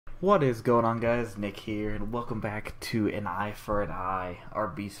What is going on, guys? Nick here, and welcome back to An Eye for an Eye, our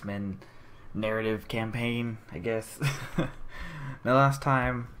Beastmen narrative campaign, I guess. Now, last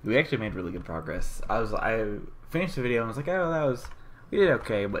time we actually made really good progress. I finished the video and was like, oh, we did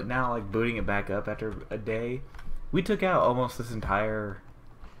okay. But now, like, booting it back up after a day, we took out almost this entire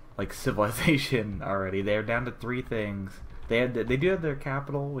civilization already. They're down to 3 things. They do have their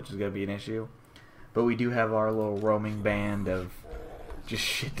capital, which is gonna be an issue, but we do have our little roaming band of just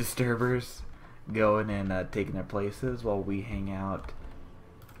shit disturbers going and taking their places while we hang out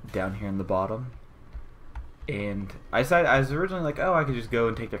down here in the bottom. And I was originally like, oh, I could just go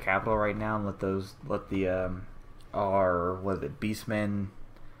and take their capital right now and let the Beastmen,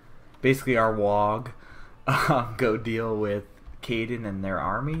 basically our WOG, go deal with Caden and their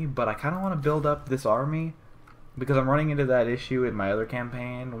army. But I kind of want to build up this army because I'm running into that issue in my other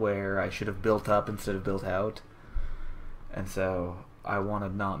campaign where I should have built up instead of built out, and so I want to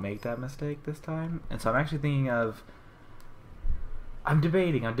not make that mistake this time. And so I'm actually thinking of, I'm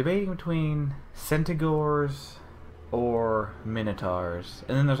debating between Centaurs or Minotaurs.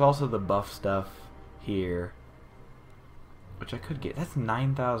 And then there's also the buff stuff here, which I could get. That's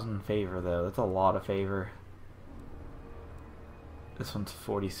 9,000 favor though. That's a lot of favor. This one's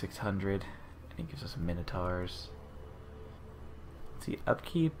 4,600. I think it gives us Minotaurs. Let's see,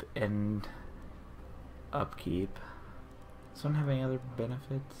 upkeep and upkeep. Does one have any other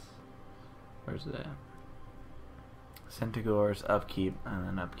benefits? Where's that? Centaurs, upkeep, and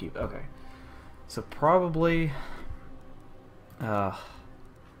then upkeep. Okay. So probably such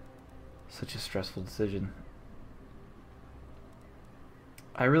a stressful decision.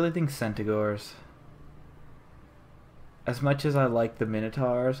 I really think Centaurs. As much as I like the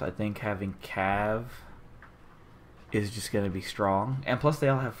Minotaurs, I think having Cav is just gonna be strong. And plus they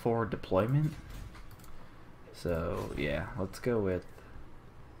all have forward deployment. So yeah, let's go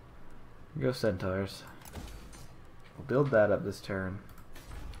Centaurs. We'll build that up this turn,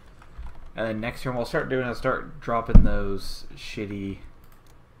 and then next turn we'll start dropping those shitty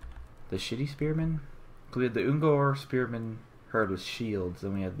spearmen. We had the Ungor spearmen herd with shields,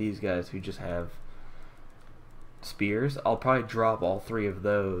 and we have these guys who just have spears. I'll probably drop all 3 of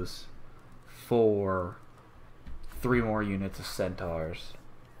those for 3 more units of Centaurs.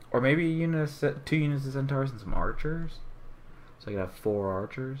 Or maybe 2 units of Centaurs and some archers. So I could have 4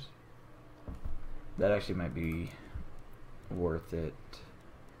 archers. That actually might be worth it.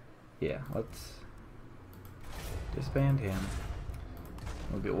 Yeah, let's disband him.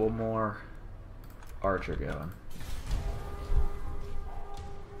 We'll get 1 more archer going.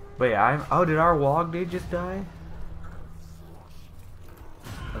 But yeah, oh, did our WOG dude just die?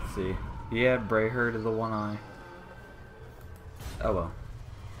 Let's see. Yeah, Horde The One-Eye. Oh well.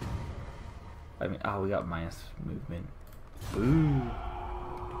 I mean, oh, we got minus movement. Boo!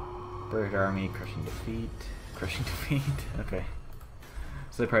 Bird army, crushing defeat. Crushing defeat. Okay.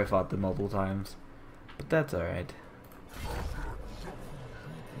 So they probably fought them multiple times. But that's alright.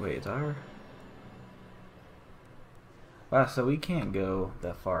 Wait, it's our... Wow, so we can't go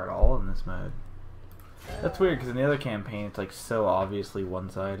that far at all in this mode. That's weird, because in the other campaign, it's like so obviously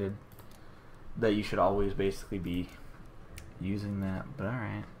one-sided that you should always basically be using that. But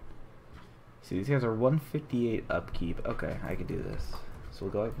alright. See, these guys are 158 upkeep. Okay, I can do this. So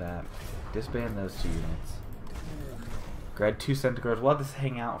we'll go like that. Disband those 2 units. Grab 2 Centaurs. We'll have this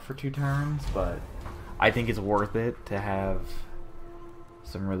hang out for 2 turns, but I think it's worth it to have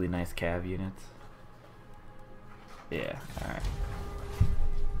some really nice cav units. Yeah, alright.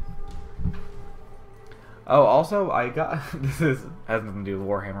 Oh, also, I got... has nothing to do with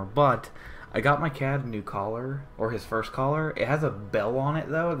Warhammer, but I got my cat a new collar, or his first collar. It has a bell on it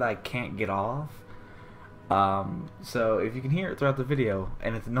though that I can't get off. So if you can hear it throughout the video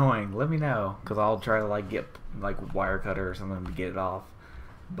and it's annoying, let me know, because I'll try to get wire cutter or something to get it off.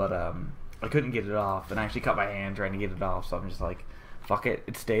 But I couldn't get it off, and I actually cut my hand trying to get it off. So I'm just like, fuck it,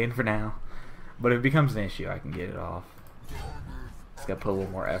 it's staying for now. But if it becomes an issue, I can get it off. Just gotta put a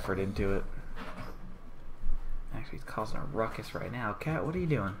little more effort into it. Actually, it's causing a ruckus right now. Cat, what are you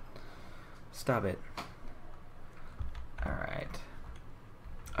doing? Stop it. Alright.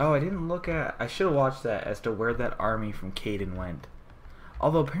 Oh, I didn't look at... I should have watched that as to where that army from Caden went.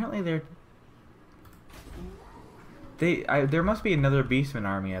 Although apparently there must be another Beastman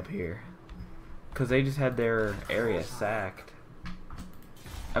army up here, because they just had their area sacked.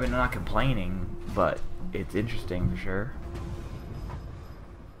 I mean, I'm not complaining, but it's interesting for sure.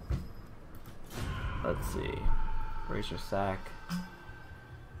 Let's see. Where's your sack?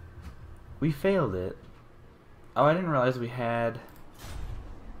 We failed it. Oh, I didn't realize we had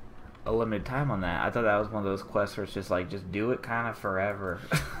a limited time on that. I thought that was one of those quests where it's just like, just do it kind of forever.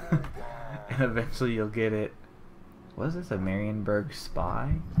 And eventually you'll get it. What is this, a Marienburg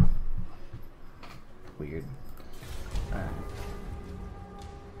spy? Weird. Alright.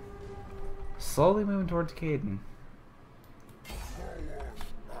 Slowly moving towards Caden.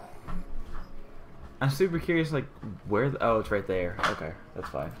 I'm super curious, like, where oh, it's right there. Okay, that's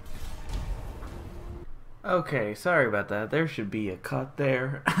fine. Okay, sorry about that. There should be a cut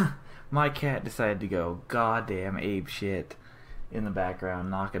there. My cat decided to go goddamn ape shit in the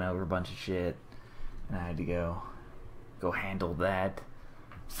background, knocking over a bunch of shit. And I had to go handle that.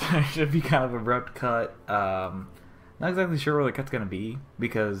 So it should be kind of an abrupt cut. Not exactly sure where the cut's gonna be,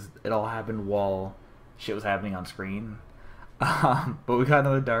 because it all happened while shit was happening on screen. But we got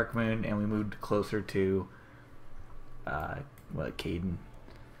another dark moon, and we moved closer to what, Caden?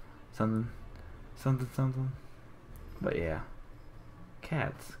 Something. But yeah.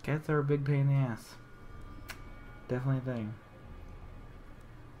 Cats. Cats are a big pain in the ass. Definitely a thing.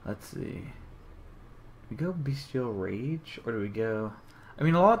 Let's see. Do we go Bestial Rage, or do we go... I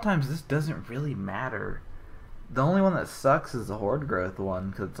mean, a lot of times this doesn't really matter. The only one that sucks is the Horde Growth one,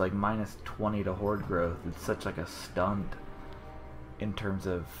 because it's like minus 20 to Horde Growth. It's such like a stunt in terms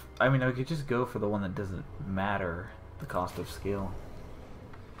of... I mean, I could just go for the one that doesn't matter the cost of skill.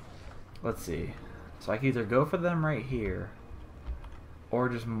 Let's see. So I can either go for them right here, or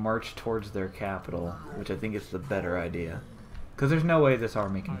just march towards their capital, which I think is the better idea. Because there's no way this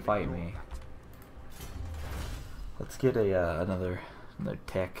army can fight me. Let's get a another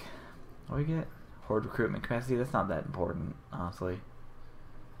tech. What do we get? Horde recruitment capacity. That's not that important, honestly.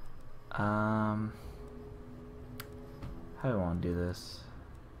 How do I want to do this?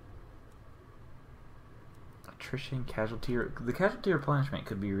 Attrition, casualty. The casualty replenishment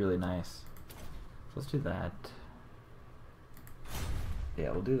could be really nice. So let's do that.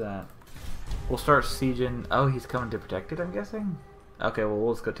 Yeah, we'll do that. We'll start sieging. Oh, he's coming to protect it, I'm guessing? Okay, well,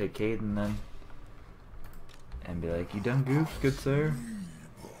 we'll just go take Caden then. And be like, you done goofed, good sir?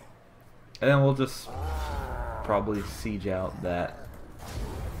 And then we'll just probably siege out that,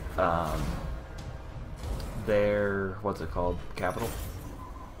 their, what's it called? Capital?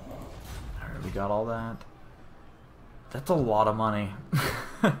 Alright, we got all that. That's a lot of money.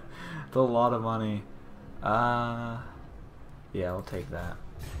 That's a lot of money. Yeah, I'll take that.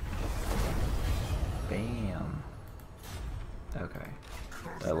 Bam. Okay.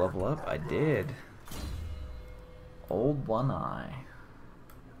 Did I level up? I did. Old One-Eye.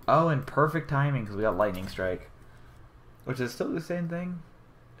 Oh, and perfect timing because we got Lightning Strike. Which is still the same thing.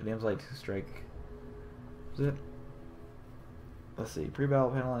 It aims like strike. Is it? Let's see.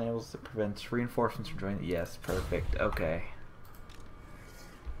 Pre-battle panel enables it prevents reinforcements from joining. Yes, perfect. Okay.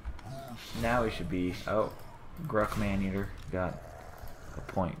 Now we should be. Oh, Gruck Maneater got a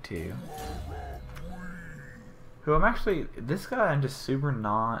point too. Who I'm actually. This guy I'm just super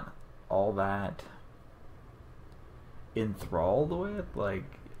not all that enthralled with. Like,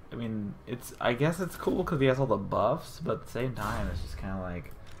 I mean, it's. I guess it's cool because he has all the buffs, but at the same time, it's just kind of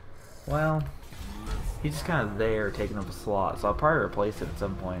like, well, he's just kind of there taking up a slot. So I'll probably replace it at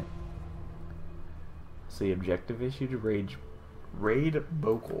some point. See, objective issue to raid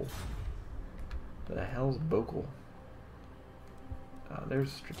Bokel. The hell's Bokel?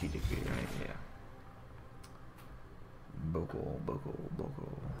 There's strategic view, right? Yeah. Bokel.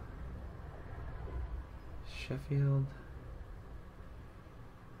 Sheffield.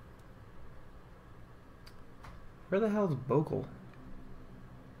 Where the hell's Bokel?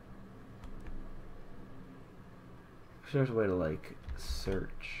 Wish there's a way to like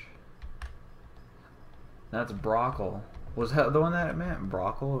search. That's Brockle. Was that the one that it meant?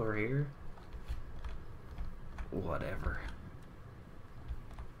 Brockle over here? Whatever.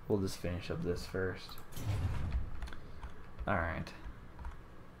 We'll just finish up this first. Alright.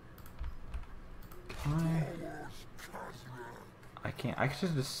 I can't. I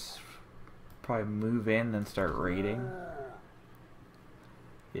should just probably move in and start raiding.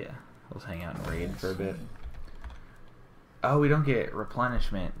 Yeah. Let's hang out and raid for a bit. Oh, we don't get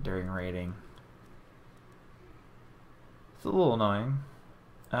replenishment during raiding. It's a little annoying.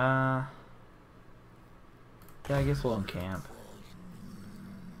 Yeah, I guess we'll encamp.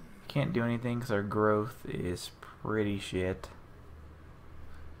 Can't do anything because our growth is pretty shit.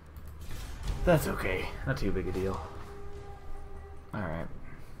 That's okay. Not too big a deal. Alright.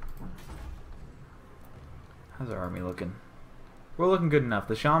 How's our army looking? We're looking good enough.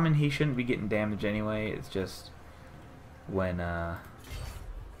 The shaman, he shouldn't be getting damage anyway. It's just when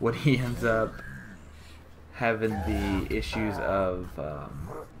he ends up having the issues of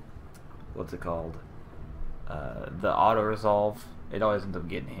what's it called? The auto resolve. It always ends up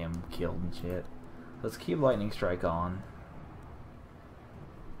getting him killed and shit. Let's keep Lightning Strike on.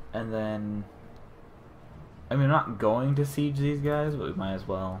 And then, I mean, I'm not going to siege these guys, but we might as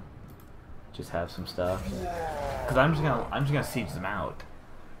well just have some stuff. Because I'm just gonna siege them out.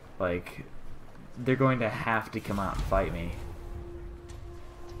 Like, they're going to have to come out and fight me.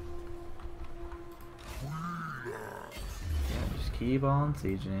 Yeah, just keep on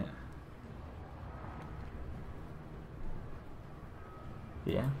sieging it.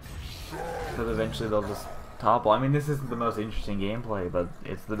 Yeah. Because eventually they'll just topple. I mean, this isn't the most interesting gameplay, but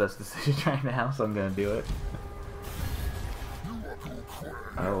it's the best decision right now, so I'm gonna do it.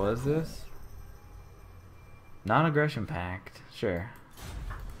 Oh, what is this? Non-aggression pact. Sure.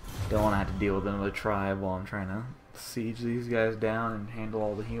 Don't want to have to deal with another tribe while I'm trying to siege these guys down and handle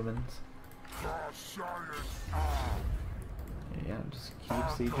all the humans. Yeah, just keep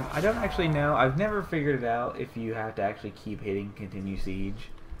sieging. I don't actually know. I've never figured it out if you have to actually keep hitting continue siege.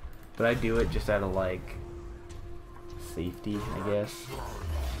 But I do it just out of, like, safety, I guess.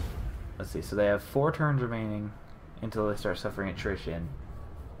 Let's see. So they have 4 turns remaining until they start suffering attrition.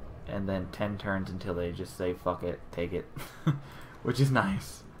 And then 10 turns until they just say, fuck it, take it. Which is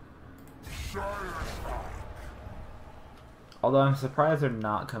nice. Although I'm surprised they're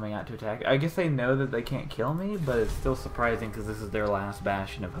not coming out to attack. I guess they know that they can't kill me, but it's still surprising because this is their last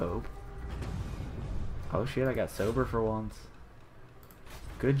bastion of hope. Oh shit, I got sober for once.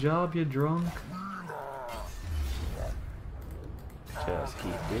 Good job, you drunk. Just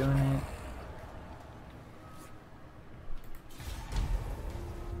keep doing it.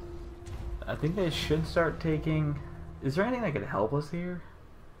 I think they should start taking... Is there anything that could help us here?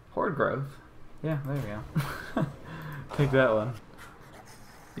 Horde growth. Yeah, there we go. Take that one.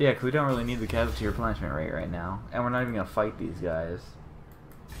 Yeah, because we don't really need the casualty replenishment rate right now. And we're not even going to fight these guys.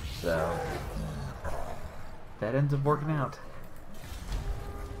 So... that ends up working out.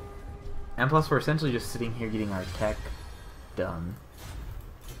 And plus we're essentially just sitting here getting our tech done.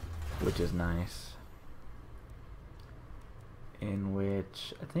 Which is nice. In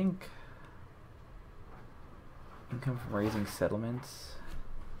which, I think... income from raising settlements.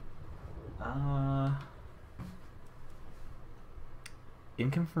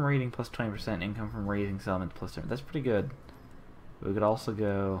 Income from raiding plus 20%, income from raising settlements plus 10%. That's pretty good. We could also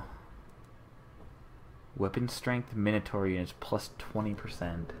go weapon strength Minotaur units plus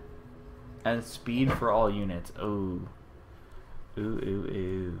 20%. And speed for all units. Ooh. Ooh, ooh,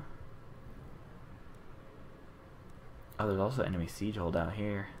 ooh. Oh, there's also enemy siege hold out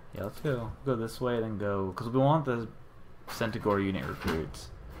here. Yeah, let's go this way, then go, because we want the Centaur unit recruits,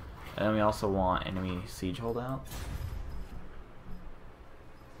 and then we also want enemy siege holdout.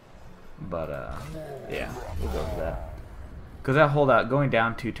 But yeah, we'll go for that, because that holdout going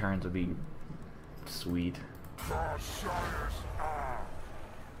down 2 turns would be sweet.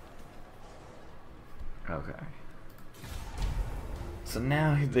 Okay. So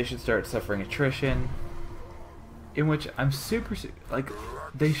now they should start suffering attrition. In which I'm super like,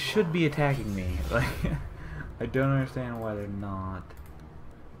 they should be attacking me. Like, I don't understand why they're not.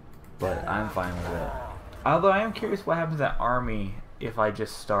 But I'm fine with it. Although I am curious what happens to that army if I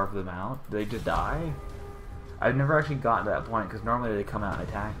just starve them out. Do they just die? I've never actually gotten to that point because normally they come out and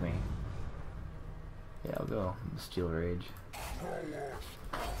attack me. Yeah, I'll go Steel Rage.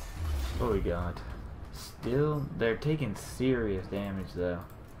 What we got? Still, they're taking serious damage though.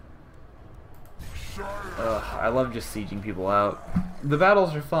 Ugh, I love just sieging people out. The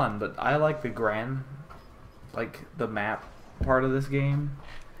battles are fun, but I like the grand, like the map part of this game,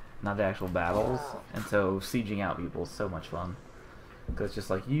 not the actual battles. And so sieging out people is so much fun. Because it's just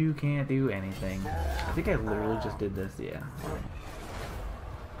like, you can't do anything. I think I literally just did this, yeah.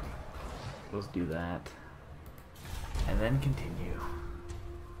 Let's do that. And then continue.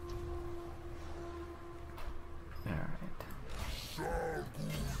 Alright.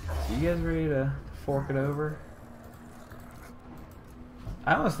 So you guys ready to fork it over?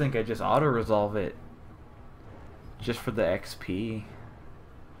 I almost think I just auto-resolve it just for the XP.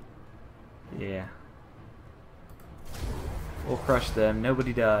 Yeah. We'll crush them.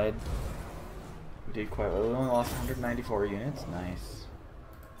 Nobody died. We did quite well. We only lost 194 units. Nice.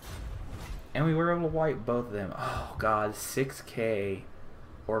 And we were able to wipe both of them. Oh god, 6k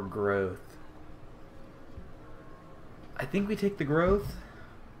or growth. I think we take the growth,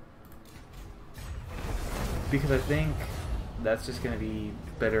 because I think that's just going to be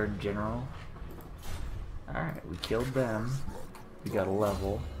better in general. Alright, we killed them. We got a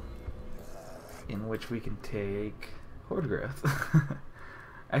level in which we can take horde growth.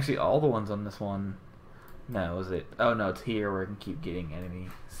 Actually, all the ones on this one. No, is it? Oh no, it's here where I can keep getting enemy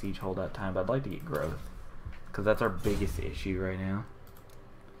siege holdout time, but I'd like to get growth, because that's our biggest issue right now.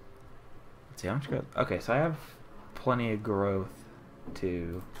 Let's see how much growth. Okay, so I have plenty of growth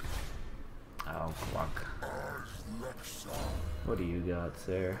 2. Oh, fuck. What do you got,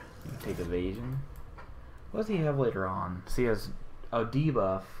 sir? You can take evasion. What does he have later on? So he has a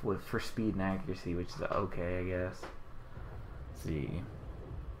debuff for speed and accuracy, which is okay, I guess. Let's see.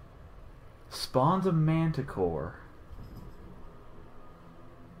 Spawns a manticore.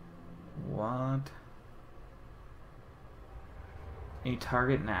 What? You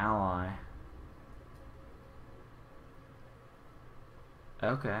target an ally.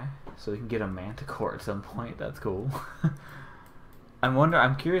 Okay, so we can get a manticore at some point. That's cool.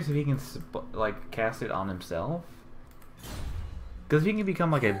 I'm curious if he can like cast it on himself. Because if he can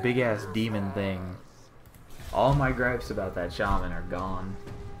become like a big ass demon thing, all my gripes about that shaman are gone.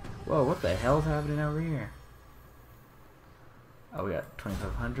 Whoa, what the hell's happening over here? Oh, we got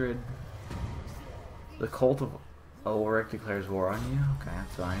 2,500. The Cult of Ulrich declares war on you. Okay,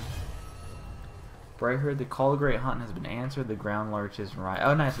 that's fine. Brayherd, the Call of Great Hunt has been answered. The ground lurches right.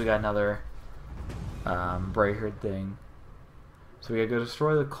 Oh, nice. We got another Brayherd thing. So we gotta go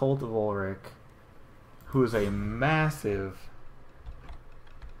destroy the Cult of Ulrich, who is a massive.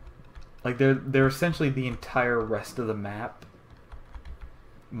 Like they're essentially the entire rest of the map,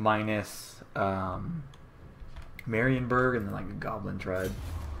 minus Marienburg and then like a Goblin tribe.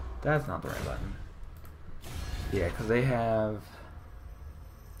 That's not the right button. Yeah, because they have.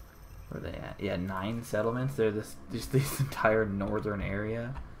 Where are they at? Yeah, 9 settlements. They're just this entire northern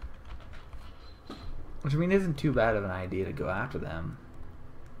area. Which, I mean, isn't too bad of an idea to go after them.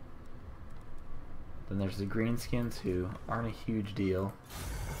 Then there's the Greenskins, who aren't a huge deal.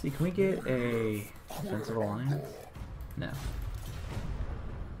 Let's see, can we get a defensive alliance? No.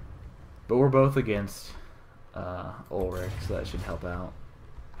 But we're both against Ulrich, so that should help out.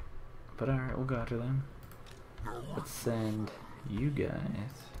 But alright, we'll go after them. Let's send you guys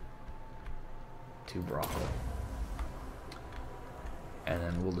to Brothel. And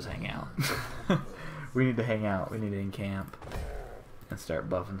then we'll just hang out. We need to hang out. We need to encamp and start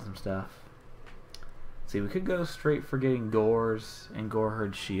buffing some stuff. See, we could go straight for getting Gores and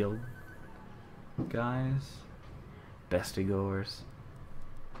Goreherd's shield. Guys. Bestigores.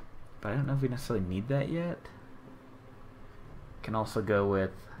 But I don't know if we necessarily need that yet. Can also go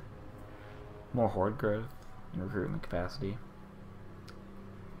with more horde growth and recruitment capacity.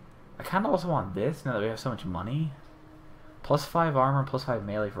 I kind of also want this now that we have so much money. Plus 5 armor, plus 5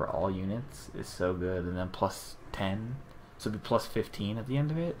 melee for all units is so good, and then plus 10, so it'd be plus 15 at the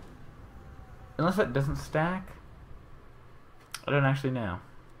end of it. Unless that doesn't stack, I don't actually know.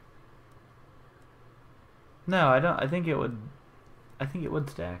 No, I don't. I think it would. I think it would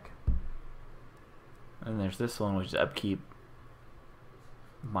stack. And there's this one, which is upkeep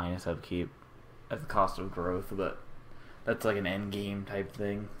minus upkeep at the cost of growth, but that's like an end game type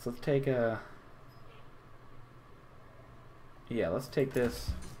thing. So let's take a. Yeah, let's take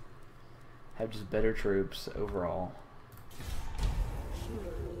this. Have just better troops overall.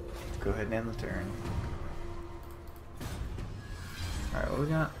 Go ahead and end the turn. Alright, what we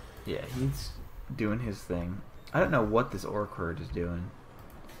got? Yeah, he's doing his thing. I don't know what this orc herd is doing.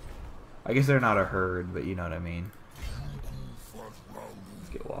 I guess they're not a herd, but you know what I mean. Let's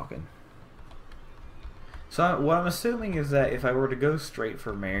get walking. So what I'm assuming is that if I were to go straight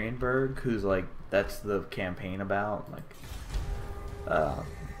for Marienburg, who's like, that's the campaign about, like,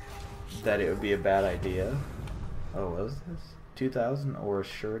 that it would be a bad idea. Oh, what was this? 2,000 or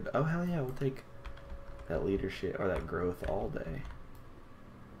assured? Oh, hell yeah, we'll take that leadership or that growth all day.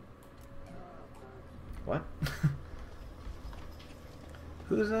 What?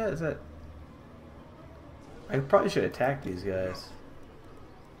 Who is that? Is that? I probably should attack these guys.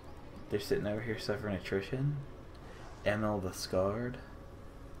 They're sitting over here suffering attrition. Emil the Scarred.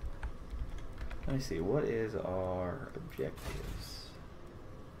 Let me see, what is our objectives?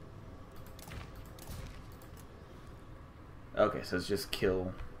 Okay, so it's just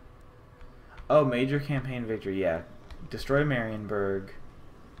kill. Oh, major campaign victory, yeah. Destroy Marienburg.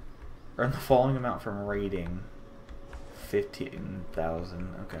 Earn the following amount from raiding.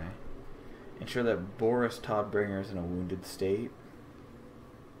 15,000, okay. Ensure that Boris Todbringer is in a wounded state.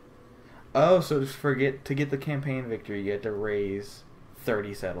 Oh, so just forget to get the campaign victory, you had to raise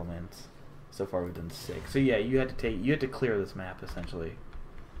 30 settlements. So far we've done 6. So yeah, you had to clear this map essentially.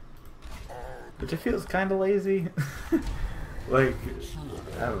 Which it feels kinda lazy. Like,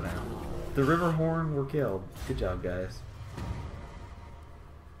 I don't know. The Riverhorn were killed. Good job, guys.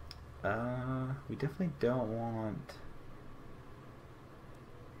 We definitely don't want.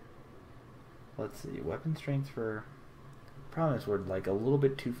 Let's see, weapon strength for. Problem is we're like a little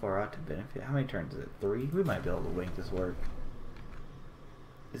bit too far out to benefit. How many turns is it? 3? We might be able to make this work.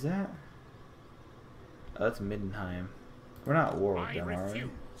 Is that? Oh, that's Middenheim. We're not at war with them, are we?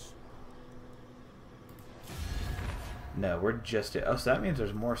 No, we're just... Oh, so that means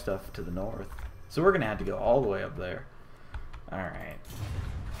there's more stuff to the north. So we're going to have to go all the way up there. Alright.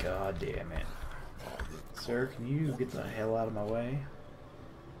 God damn it. Sir, can you get the hell out of my way?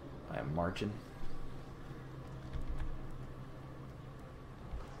 I'm marching.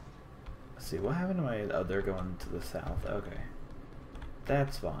 Let's see, what happened to my... Oh, they're going to the south. Okay.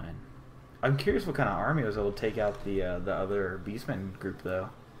 That's fine. I'm curious what kind of army was able to take out the other Beastmen group, though.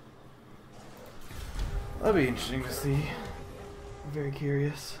 That'll be interesting to see. I'm very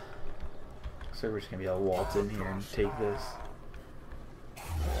curious. So we're just gonna be able to waltz in here and take this.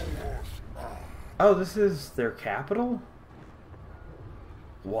 Oh, this is their capital?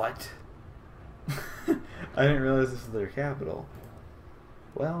 What? I didn't realize this is their capital.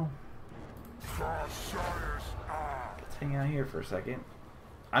 Well, let's hang out here for a second.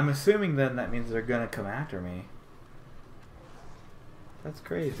 I'm assuming then that means they're gonna come after me. That's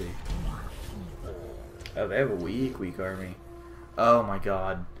crazy. Oh, they have a weak army. Oh my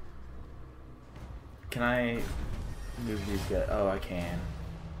god. Can I move these guys? Oh, I can.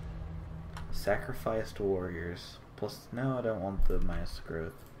 Sacrificed warriors. Plus, no, I don't want the minus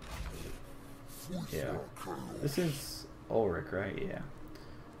growth. Yeah. This is Ulrich, right? Yeah.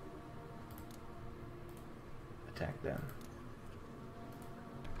 Attack them.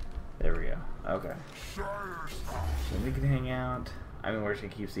 There we go. Okay. So we can hang out. I mean, we're just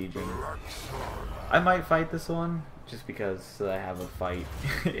gonna keep sieging. I might fight this one, just because I have a fight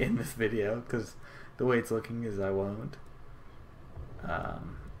in this video, because the way it's looking is I won't.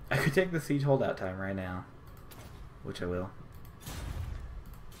 I could take the siege holdout time right now, which I will.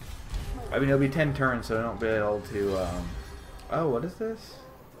 I mean, it'll be 10 turns, so I don't be able to, oh, what is this?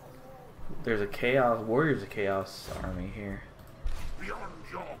 There's a chaos, warriors of chaos army here.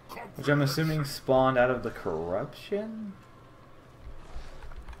 Which I'm assuming spawned out of the corruption?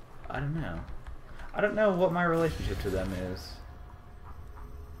 I don't know. I don't know what my relationship to them is.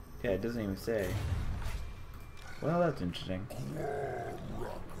 Yeah, it doesn't even say. Well, that's interesting.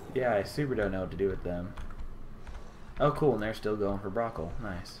 Yeah, I super don't know what to do with them. Oh, cool, and they're still going for Brockle.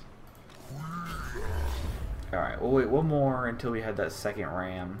 Nice. Alright, we'll wait one more until we had that second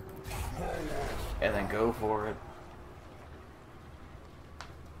ram. And then go for it.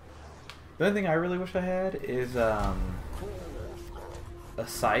 The only thing I really wish I had is a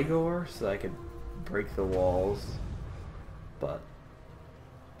Cygor so that I could break the walls, but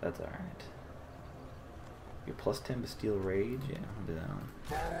that's alright. Get plus 10 to steal rage, yeah, I'll do that one.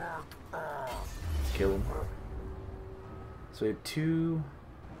 Let's kill him. So we have 2.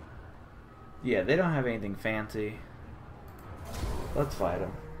 Yeah, they don't have anything fancy. Let's fight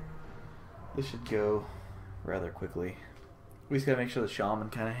them. This should go rather quickly. We just gotta make sure the shaman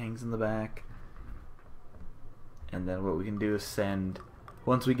kind of hangs in the back. And then what we can do is send,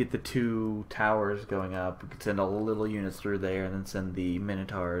 once we get the 2 towers going up, we can send all the little units through there and then send the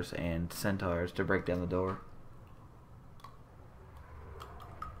minotaurs and centaurs to break down the door.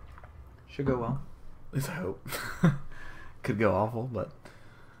 Should go well. At least I hope. Could go awful, but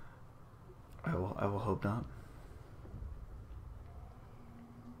I will hope not.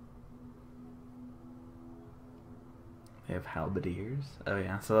 They have halberdiers. Oh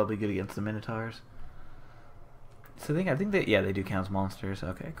yeah, so that'll be good against the minotaurs. So I think that, yeah, they do count as monsters.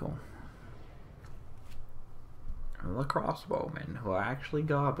 Okay, cool. The crossbowmen, who are actually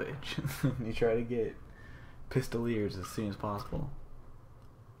garbage. You try to get pistoliers as soon as possible.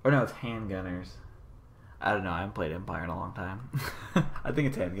 Or no, it's handgunners. I don't know, I haven't played Empire in a long time. I think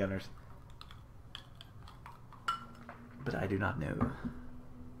it's handgunners. But I do not know.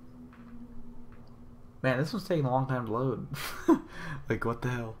 Man, this one's taking a long time to load. Like, what the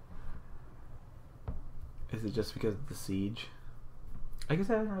hell? Is it just because of the siege? I guess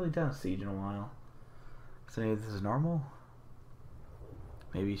I haven't really done a siege in a while. So maybe this is normal?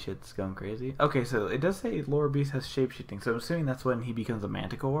 Maybe shit's going crazy? Okay, so it does say Lower Beast has shapeshifting, so I'm assuming that's when he becomes a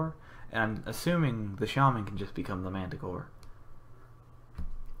manticore. And I'm assuming the shaman can just become the manticore.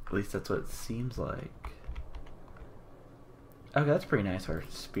 At least that's what it seems like. Okay, that's pretty nice. Our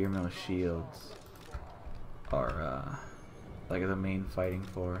spearmen with shields are like the main fighting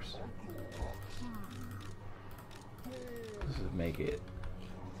force. Let's just make it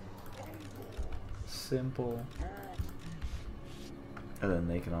simple, and then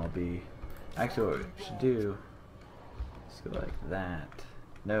they can all be. Actually, what we should do is go like that.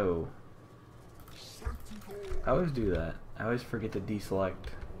 No, I always do that. I always forget to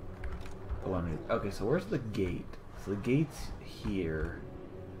deselect the one. Okay, so where's the gate? So the gate's here.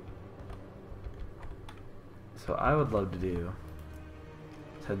 So I would love to do.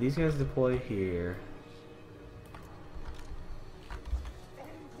 So these guys deploy here.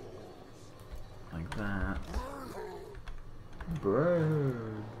 that.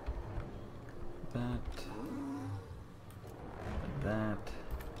 Bird. That. Like that.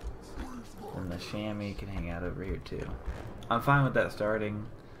 And the chamois can hang out over here too. I'm fine with that starting.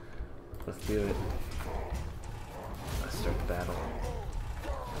 Let's do it. Let's start the battle.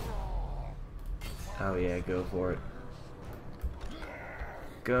 Oh yeah, go for it.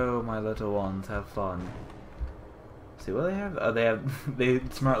 Go, my little ones, have fun. See what they have? Oh, they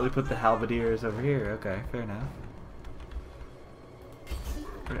smartly put the halberdiers over here. Okay, fair enough.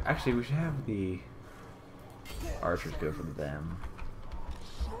 Actually, we should have the archers go for them.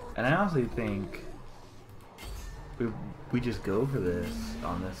 And I honestly think we just go for this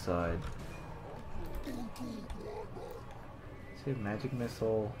on this side. See, magic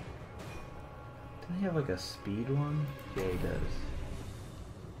missile. Doesn't he have like a speed one? Yeah, he does.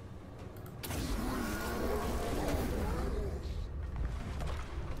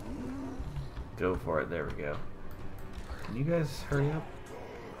 Go for it. There we go. Can you guys hurry up?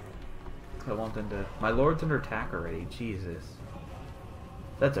 I want them to... My lord's under attack already. Jesus.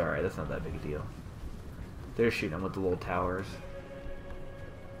 That's alright. That's not that big a deal. They're shooting them with the little towers.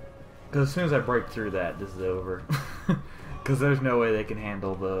 Because as soon as I break through that, this is over. Because there's no way they can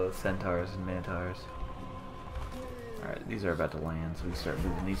handle the centaurs and minotaurs. Alright, these are about to land, so we start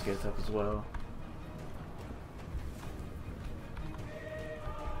moving these guys up as well.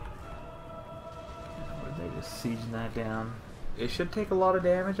 Or they just sieging that down. It should take a lot of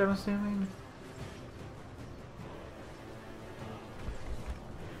damage, I'm assuming.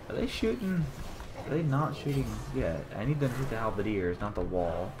 Are they shooting? Are they not shooting yet? I need them to hit the halberdiers, not the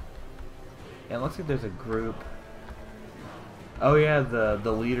wall. And it looks like there's a group. Oh yeah,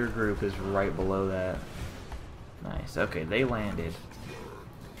 the leader group is right below that. Nice. Okay, they landed.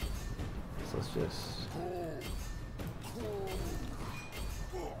 So let's just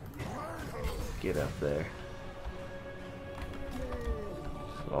get up there.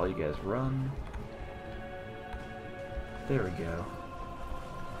 So all you guys run. There we go.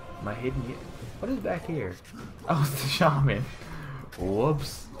 My hidden... What is back here? Oh, it's the shaman.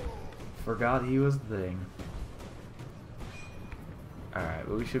 Whoops. Forgot he was the thing. Alright,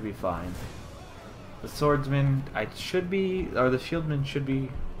 but we should be fine. The swordsman, the shieldmen should be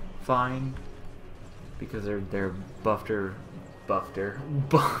fine. Because they're fucking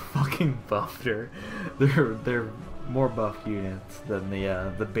buffed. They're more buffed units than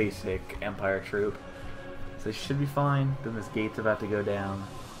the basic Empire troop. So they should be fine. Then this gate's about to go down.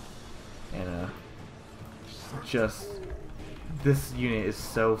 And this unit is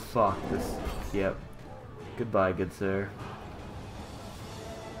so fucked. Yep. Goodbye, good sir.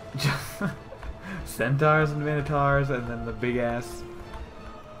 Just centaurs and minotaurs, and then the big ass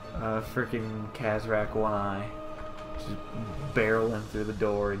freaking Khazrak One-Eye just barreling through the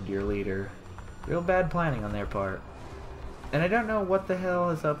door into your leader. Real bad planning on their part. And I don't know what the hell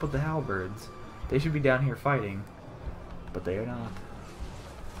is up with the halberds. They should be down here fighting, but they are not.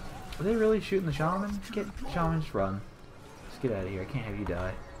 Are they really shooting the shaman? Get shaman, just run. Just get out of here. I can't have you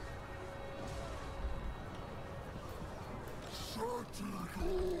die.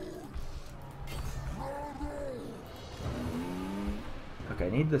 Okay, I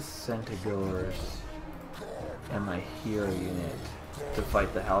need the centaurs and my hero unit to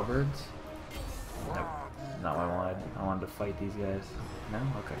fight the halberds. Nope, not what I wanted. I wanted to fight these guys. No?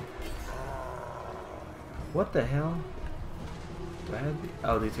 Okay. What the hell? Do I have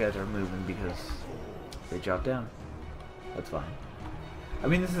oh, these guys are moving because they dropped down. That's fine. I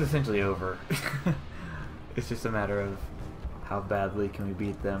mean, this is essentially over. It's just a matter of how badly can we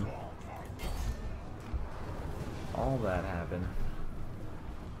beat them. All that happened.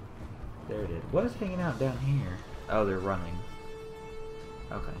 There it is. What is hanging out down here? Oh, they're running.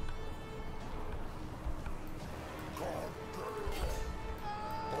 Okay.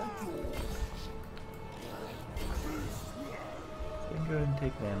 Go ahead and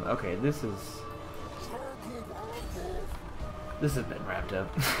take them. Okay, this has been wrapped up.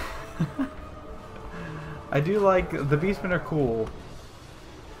 I do like the Beastmen are cool.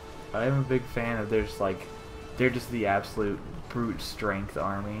 I am a big fan of they're just the absolute brute strength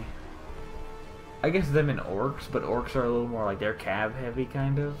army. I guess them and orcs, but orcs are a little more like they're cav heavy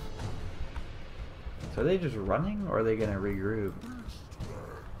kind of. So are they just running or are they gonna regroup?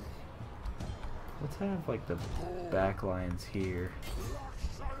 Let's have like the back lines here.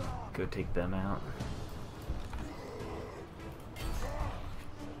 Go take them out.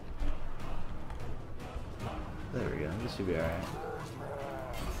 There we go. This should be alright.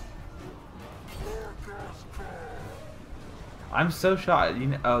 I'm so shocked. You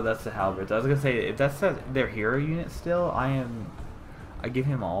know, oh, that's the halberds. I was gonna say if that's their hero unit still, I give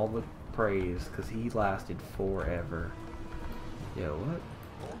him all praise, because he lasted forever. Yo, what?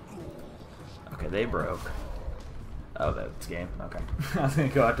 Okay, they broke. Oh, that's game. Okay. I was gonna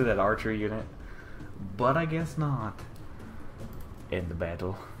go after that archer unit, but I guess not. End the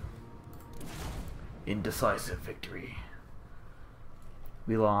battle. Indecisive victory.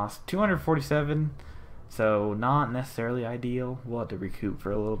 We lost 247, so not necessarily ideal. We'll have to recoup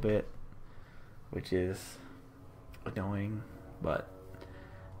for a little bit, which is annoying, but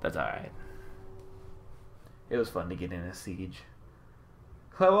that's alright. It was fun to get in a siege.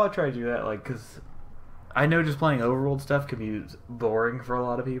 I want to try to do that, like, because I know just playing overworld stuff can be boring for a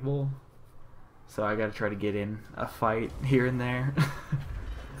lot of people. So I gotta try to get in a fight here and there.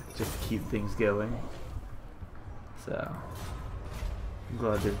 Just to keep things going. So, I'm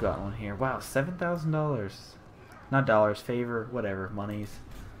glad they've got one here. Wow, $7,000. Not dollars, favor, whatever, monies.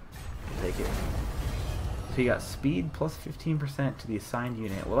 Take it. So you got speed plus 15% to the assigned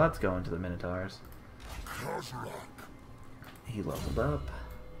unit. Well, that's going to the Minotaurs. He leveled up.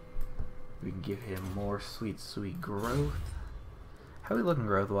 We can give him more sweet, sweet growth. How are we looking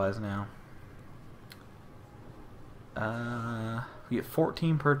growth-wise now? We get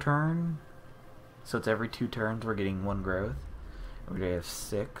 14 per turn. So it's every 2 turns we're getting 1 growth. And we have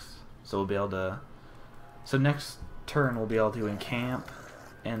 6. So we'll be able to... So next turn we'll be able to encamp.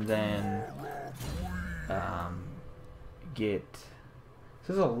 And then... get... This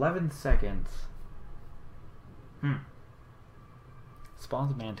is 11 seconds.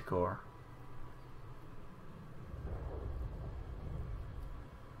 Spawns a manticore.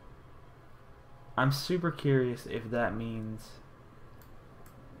 I'm super curious if that means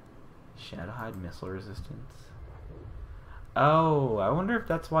Shadowhide missile resistance. Oh, I wonder if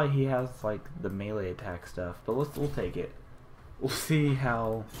that's why he has like the melee attack stuff. But we'll take it. We'll see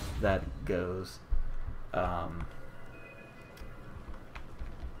how that goes. I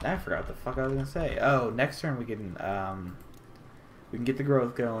forgot what the fuck I was gonna say. Oh, next turn we can get the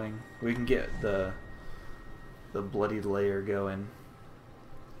growth going. We can get the bloodied layer going.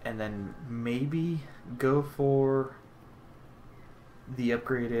 And then maybe go for the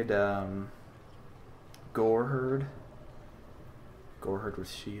upgraded gore herd. Gore herd with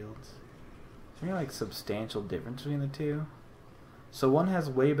shields. Is there any like substantial difference between the two? So one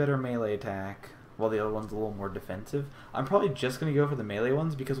has way better melee attack, while the other one's a little more defensive. I'm probably just gonna go for the melee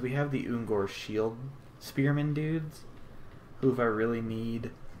ones because we have the Ungor shield spearmen dudes, who if I really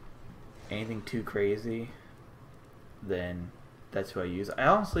need anything too crazy, then that's who I use.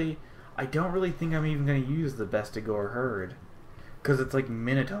 I don't really think I'm even going to use the Bestigor herd. Because it's like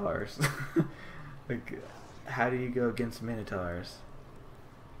Minotaurs. Like, how do you go against Minotaurs?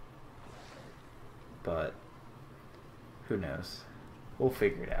 But, who knows? We'll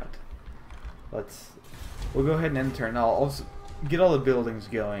figure it out. We'll go ahead and end the turn. I'll get all the buildings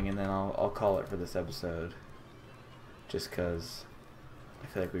going and then I'll call it for this episode. Just because I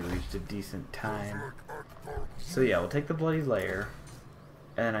feel like we reached a decent time. So yeah, we'll take the bloody layer,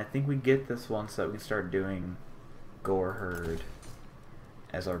 and I think we get this one so that we can start doing Gore Herd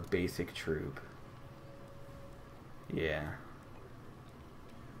as our basic troop. Yeah.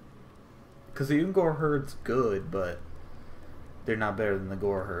 Because the Ungor Herd's good, but they're not better than the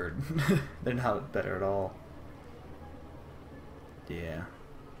Gore Herd. They're not better at all. Yeah.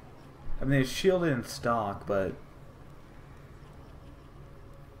 I mean, they're shielded in stock, but...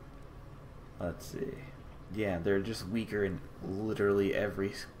 Let's see. Yeah, they're just weaker in literally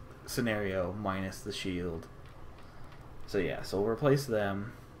every scenario minus the shield. So yeah, so we'll replace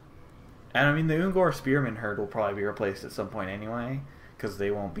them. And I mean, the Ungor Spearman herd will probably be replaced at some point anyway, because they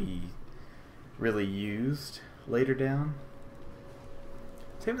won't be really used later down.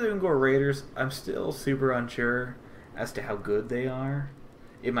 Same with the Ungor Raiders. I'm still super unsure as to how good they are.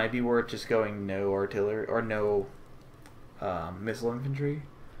 It might be worth just going no artillery or no missile infantry.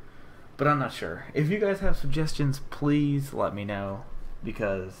 But I'm not sure. If you guys have suggestions, please let me know,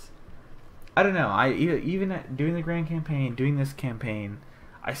 because I don't know. Even doing the grand campaign, doing this campaign,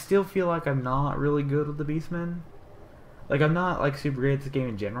 I still feel like I'm not really good with the Beastmen. Like, I'm not like super great at this game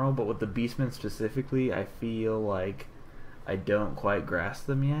in general, but with the Beastmen specifically, I feel like I don't quite grasp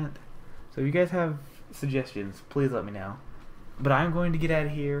them yet. So if you guys have suggestions, please let me know. But I'm going to get out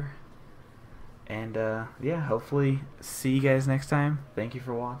of here. And yeah, hopefully see you guys next time. Thank you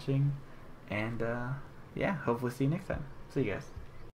for watching. And yeah, hopefully see you next time. See you guys.